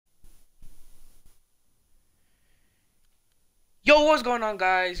Yo, what's going on,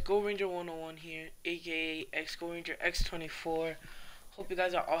 guys? Go Ranger 101 here, aka X Go Ranger X24. Hope you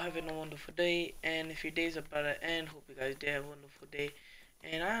guys are all having a wonderful day, and if your day's about to end, hope you guys did have a wonderful day.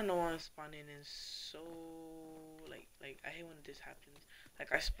 And I don't know why I'm spawning in so like I hate when this happens.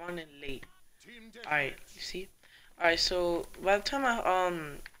 Like I spawned in late. Alright, you see? Alright, so by the time I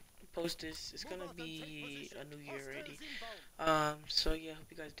post this, it's gonna be a new year already. So yeah, hope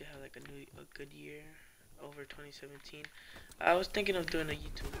you guys did have like a good year over 2017. I was thinking of doing a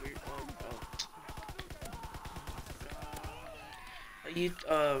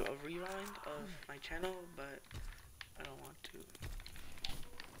a rewind of my channel, but I don't want to,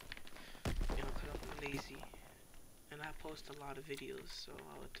 cause I'm lazy and I post a lot of videos, so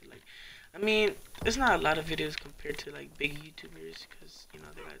I would to like, I mean, it's not a lot of videos compared to like big YouTubers, cause they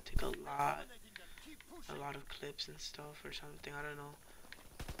gotta take a lot of clips and stuff or something. I don't know.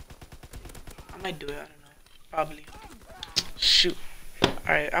 I might do it. I don't know. Probably. Shoot.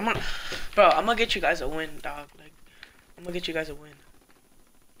 Alright, I'm gonna get you guys a win, dog. Like, I'm gonna get you guys a win.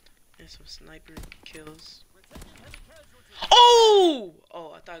 And some sniper kills. Oh!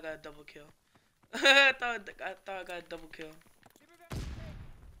 Oh, I thought I got a double kill. I thought I got a double kill.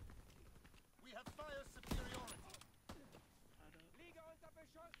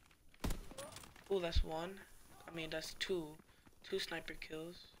 Oh, that's one. I mean, that's two. Two sniper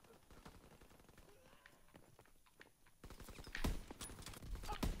kills.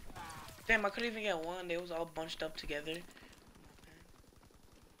 Damn, I couldn't even get one. They was all bunched up together.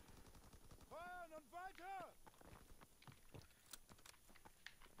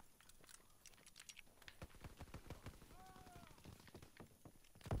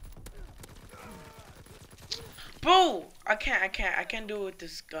 Bro, I can't do it with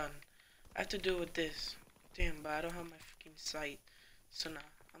this gun. I have to do it with this. Damn, but I don't have my freaking sight. So nah,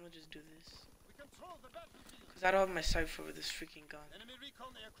 I'm gonna just do this. Cause I don't have my sight for this freaking gun.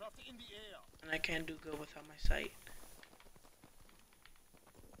 And I can't do good without my sight.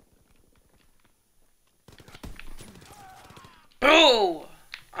 Bro!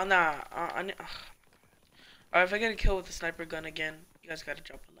 Oh nah, alright, if I get a kill with the sniper gun again, you guys gotta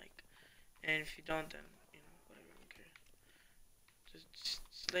drop a like. And if you don't, then whatever, I don't care. Just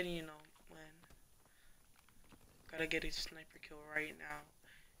letting you know when. Gotta get a sniper kill right now.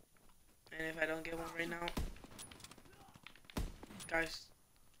 And if I don't get one right now, guys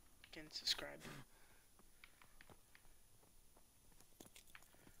can subscribe.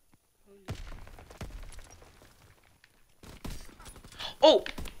 Oh!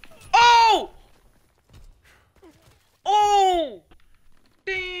 Oh! Oh!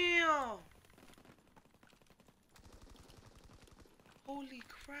 Damn! Holy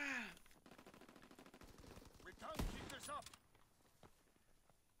crap! We can't keep this up.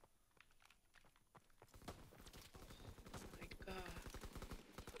 Oh my god.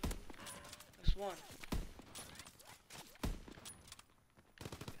 That's one.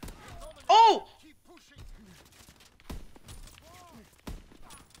 Oh! Keep pushing.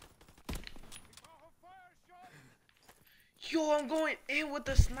 Yo, I'm going in with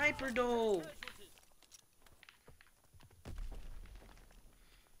the sniper though.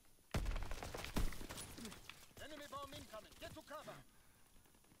 Enemy bomb incoming. Get to cover.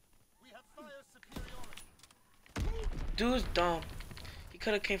 We have fire superiority. Dude's dumb. He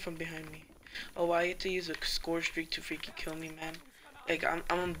could have came from behind me. Oh, I had to use a score streak to freaking kill me, man. Like I'm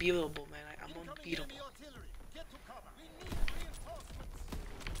unbeatable, man. I'm unbeatable. Get to cover. We need reinforcements.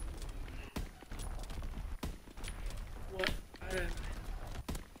 What? I don't know.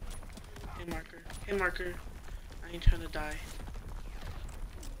 Hit marker. Hit marker. I ain't trying to die.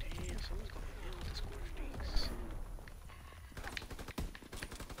 Damn, someone's going in with the score streaks.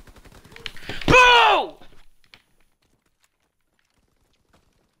 Bro!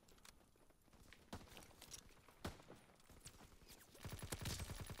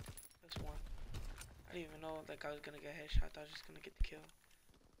 That's one. I didn't even know like I was gonna get a headshot. I thought I was just gonna get the kill.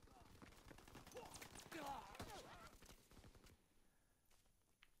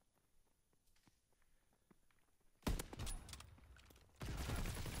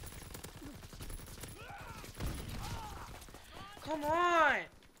 Come on!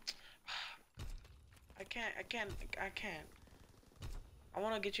 I can't. I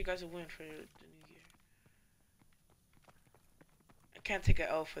want to get you guys a win for the new year. I can't take an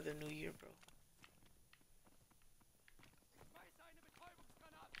L for the new year, bro.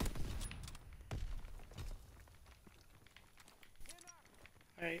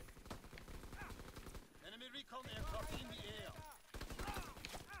 Alright. Enemy recon aircraft in the air.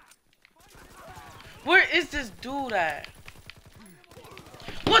 Where is this dude at?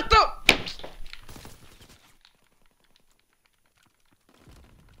 What the?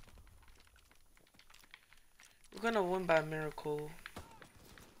 We're gonna win by a miracle.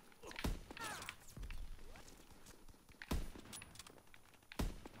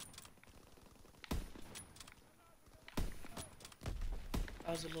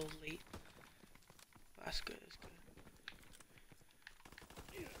 I was a little late. That's good, that's good.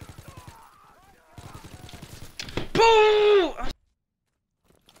 Boom!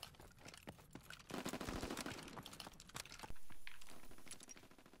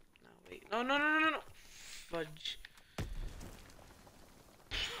 No, wait. No, no, no, no, no, no. Fudge.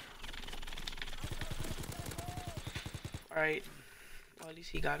 Alright. Well, at least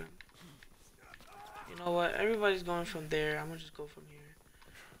he got him. You know what? Everybody's going from there. I'm gonna just go from here.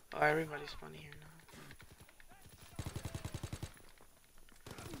 Oh, everybody's spawning here now.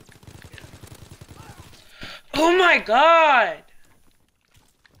 Oh my god!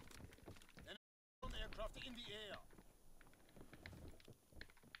 Aircraft in the air.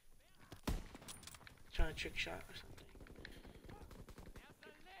 Trying to trick shot or something.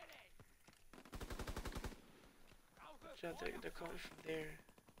 Shot, they're coming from there.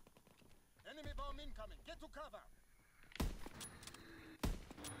 Enemy bomb incoming. Get to cover.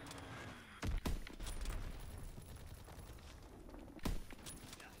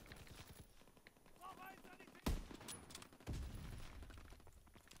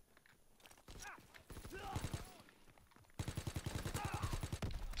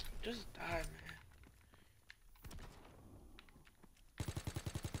 Just die, man.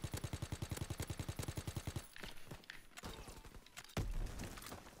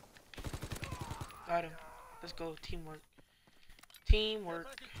 Got him. Let's go. Teamwork. Teamwork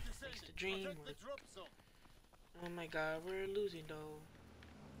makes the dream Protect work. the drop zone. Oh my god, we're losing though.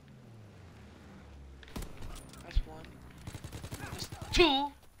 That's one. That's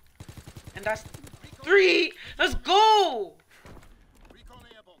two. And that's three. Let's go! Recon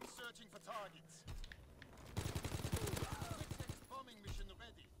airborne searching for targets. 6X bombing mission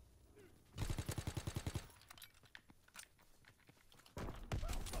ready.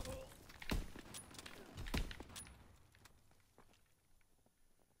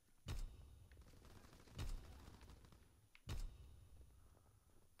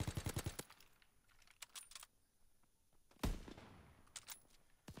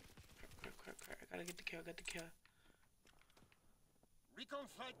 Crap. I gotta get the kill. I got the kill. Recon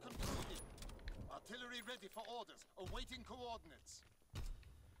flight concluded. Artillery ready for orders. Awaiting coordinates.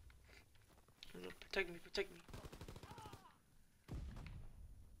 Protect me. Protect me.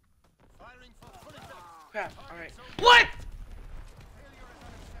 Firing for full effect. Crap. Alright. What? Failure is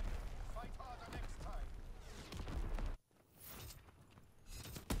unacceptable. Fight harder next time.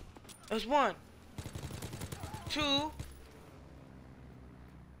 There's one. Two.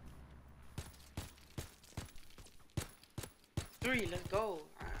 Three. Let's go.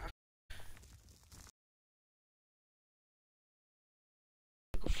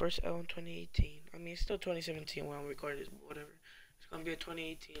 First L in 2018. I mean, it's still 2017 when I'm recording this, but whatever. It's gonna be a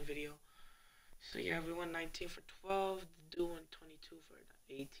 2018 video. So yeah, we won 19 for 12. The dude won 22 for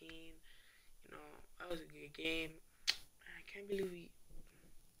 18. You know, that was a good game. I can't believe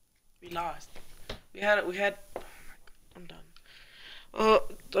we lost. We had. Oh my god, I'm done.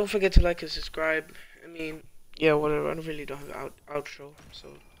 Don't forget to like and subscribe. I mean, yeah, whatever. I really don't have an outro.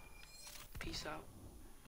 So, peace out.